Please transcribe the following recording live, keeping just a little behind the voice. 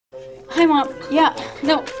Hi, Mom. Yeah,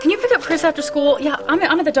 no, can you pick up Chris after school? Yeah, I'm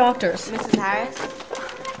at the doctor's. Mrs. Harris?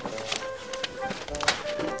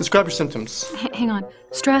 Describe your symptoms. Hang on.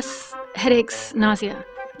 Stress, headaches, nausea.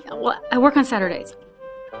 Yeah, well, I work on Saturdays.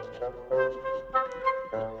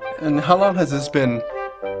 And how long has this been?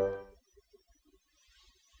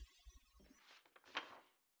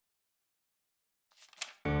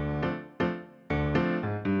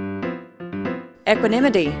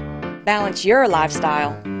 Equanimity. Balance your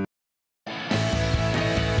lifestyle.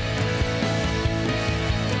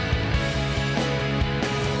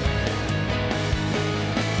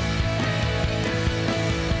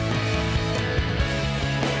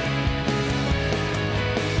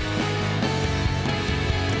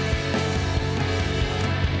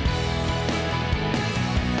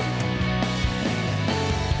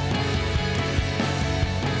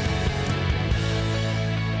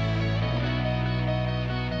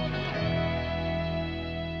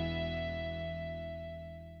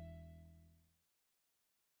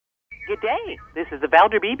 Good day. This is the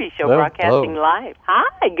Valder Beebe Show, Hello. broadcasting Hello. live.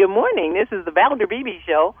 Hi, good morning. This is the Valder Beebe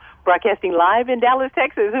Show, broadcasting live in Dallas,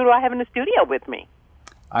 Texas. Who do I have in the studio with me?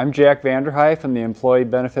 I'm Jack VanDerhei from the Employee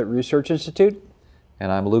Benefit Research Institute.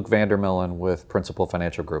 And I'm Luke Vandermillen with Principal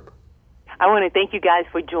Financial Group. I want to thank you guys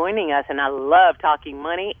for joining us, and I love talking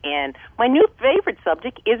money. And my new favorite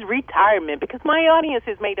subject is retirement, because my audience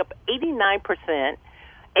is made up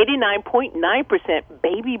 89.9%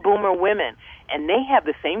 baby boomer women, and they have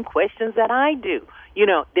the same questions that I do. You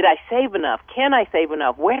know, did I save enough? Can I save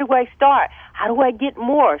enough? Where do I start? How do I get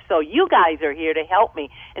more? So you guys are here to help me.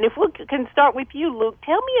 And if we can start with you, Luke,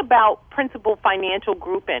 tell me about Principal Financial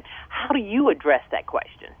Group and how do you address that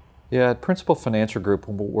question? Yeah, at Principal Financial Group,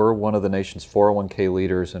 we're one of the nation's 401k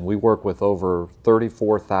leaders, and we work with over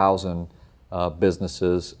 34,000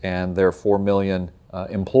 businesses and their 4 million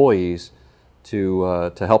employees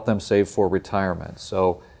to help them save for retirement.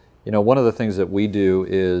 So, you know, one of the things that we do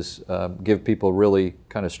is give people really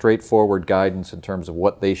kind of straightforward guidance in terms of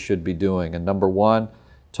what they should be doing. And number one,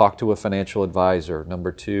 talk to a financial advisor.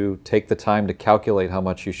 Number two, take the time to calculate how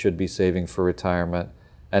much you should be saving for retirement.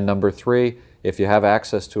 And number three, if you have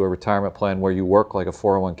access to a retirement plan where you work like a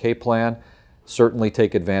 401k plan, certainly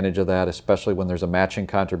take advantage of that, especially when there's a matching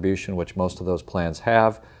contribution, which most of those plans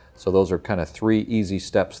have. So those are kind of 3 easy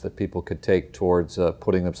steps that people could take towards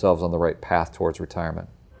putting themselves on the right path towards retirement.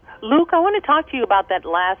 Luke, I want to talk to you about that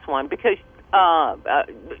last one, because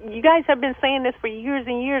you guys have been saying this for years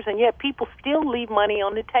and years, and yet people still leave money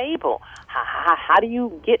on the table. How do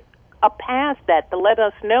you get past that to let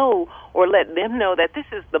us know or let them know that this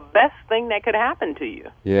is the best thing that could happen to you?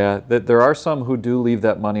 Yeah, there are some who do leave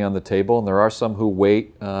that money on the table, and there are some who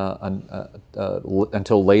wait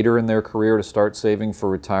until later in their career to start saving for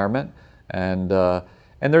retirement.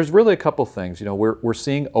 And there's really a couple things. You know, we're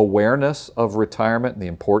seeing awareness of retirement and the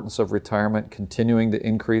importance of retirement continuing to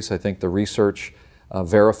increase. I think the research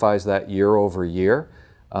verifies that year over year.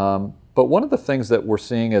 But one of the things that we're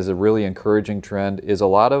seeing as a really encouraging trend is a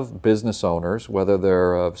lot of business owners, whether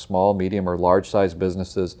they're small, medium, or large-sized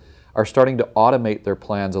businesses, are starting to automate their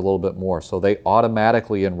plans a little bit more. So they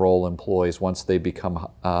automatically enroll employees once they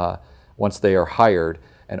are hired,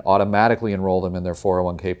 and automatically enroll them in their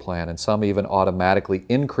 401k plan. And some even automatically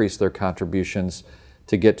increase their contributions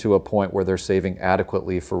to get to a point where they're saving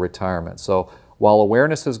adequately for retirement. So while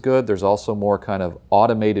awareness is good, there's also more kind of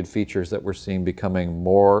automated features that we're seeing becoming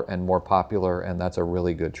more and more popular, and that's a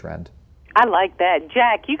really good trend. I like that.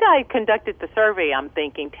 Jack, you guys conducted the survey, I'm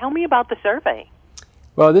thinking. Tell me about the survey.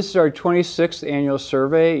 Well, this is our 26th annual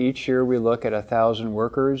survey. Each year we look at 1,000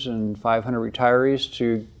 workers and 500 retirees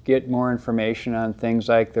to get more information on things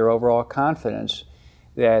like their overall confidence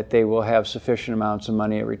that they will have sufficient amounts of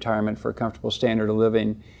money at retirement for a comfortable standard of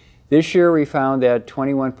living. This year we found that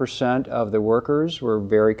 21% of the workers were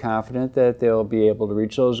very confident that they'll be able to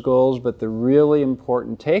reach those goals, but the really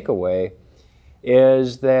important takeaway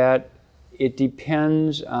is that it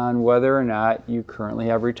depends on whether or not you currently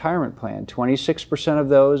have a retirement plan. 26% of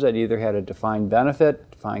those that either had a defined benefit,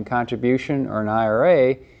 defined contribution, or an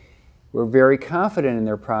IRA were very confident in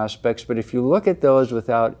their prospects, but if you look at those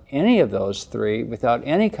without any of those three, without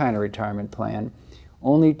any kind of retirement plan,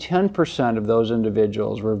 only 10% of those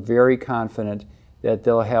individuals were very confident that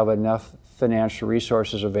they'll have enough financial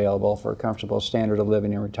resources available for a comfortable standard of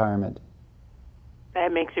living in retirement.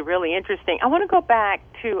 That makes it really interesting. I want to go back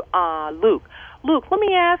to Luke. Luke, let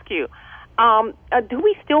me ask you, do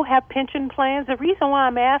we still have pension plans? The reason why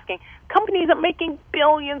I'm asking, companies are making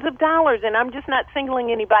billions of dollars, and I'm just not singling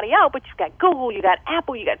anybody out, but you've got Google, you got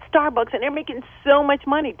Apple, you got Starbucks, and they're making so much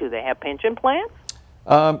money. Do they have pension plans?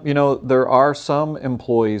 You know, there are some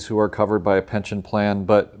employees who are covered by a pension plan,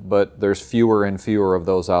 but there's fewer and fewer of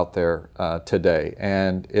those out there today.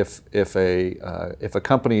 And if a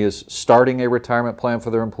company is starting a retirement plan for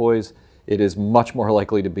their employees, it is much more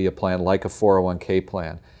likely to be a plan like a 401k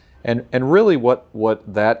plan. And really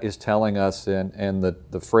what that is telling us, and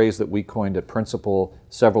the phrase that we coined at Principal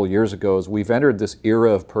several years ago, is we've entered this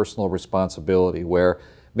era of personal responsibility where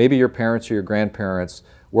maybe your parents or your grandparents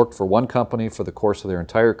worked for one company for the course of their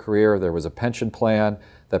entire career. There was a pension plan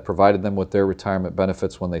that provided them with their retirement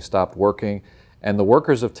benefits when they stopped working. And the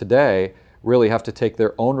workers of today really have to take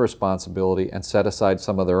their own responsibility and set aside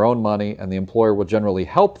some of their own money, and the employer will generally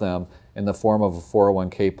help them in the form of a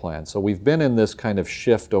 401k plan. So we've been in this kind of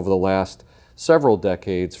shift over the last several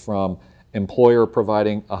decades from employer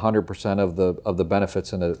providing 100% of the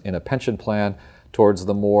benefits in a pension plan towards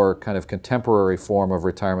the more kind of contemporary form of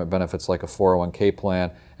retirement benefits like a 401k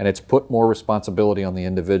plan, and it's put more responsibility on the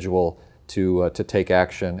individual to take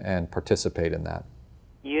action and participate in that.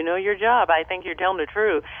 You know your job. I think you're telling the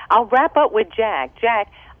truth. I'll wrap up with Jack.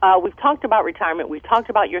 Jack, we've talked about retirement. We've talked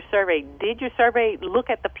about your survey. Did your survey look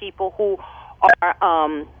at the people who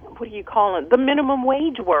are, what do you call them, the minimum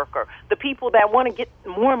wage worker, the people that want to get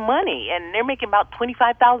more money, and they're making about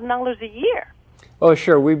 $25,000 a year? Oh,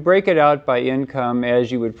 sure. We break it out by income.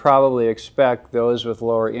 As you would probably expect, those with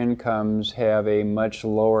lower incomes have a much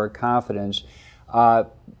lower confidence.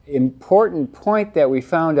 Important point that we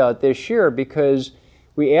found out this year, because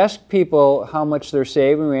we asked people how much they're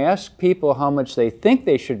saving, we asked people how much they think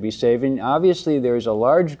they should be saving. Obviously, there's a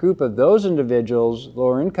large group of those individuals,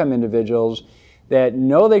 lower income individuals, that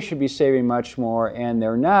know they should be saving much more, and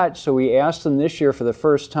they're not. So we asked them this year for the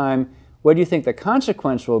first time, what do you think the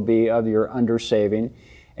consequence will be of your undersaving?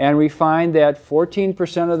 And we find that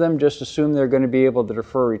 14% of them just assume they're going to be able to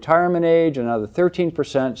defer retirement age. Another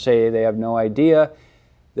 13% say they have no idea.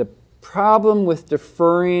 The problem with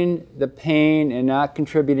deferring the pain and not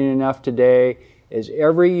contributing enough today is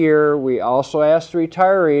every year we also ask the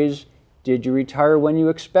retirees, did you retire when you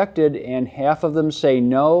expected? And half of them say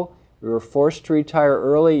no. We were forced to retire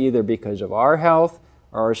early either because of our health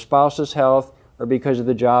or our spouse's health or because of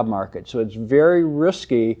the job market. So it's very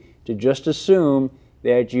risky to just assume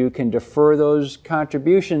that you can defer those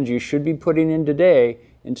contributions you should be putting in today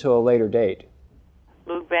until a later date.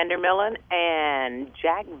 Luke Vandermillen and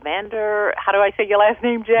Jack how do I say your last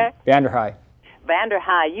name, Jack? VanDerhei.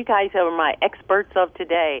 VanDerhei, you guys are my experts of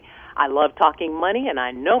today. I love talking money, and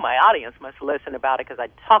I know my audience must listen about it because I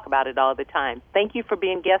talk about it all the time. Thank you for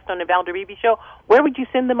being guest on the Valder Beebe Show. Where would you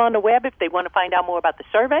send them on the web if they want to find out more about the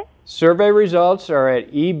survey? Survey results are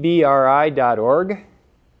at ebri.org.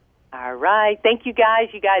 All right. Thank you, guys.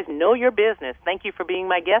 You guys know your business. Thank you for being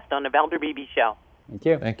my guest on the Valder Beebe Show. Thank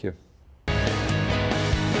you. Thank you.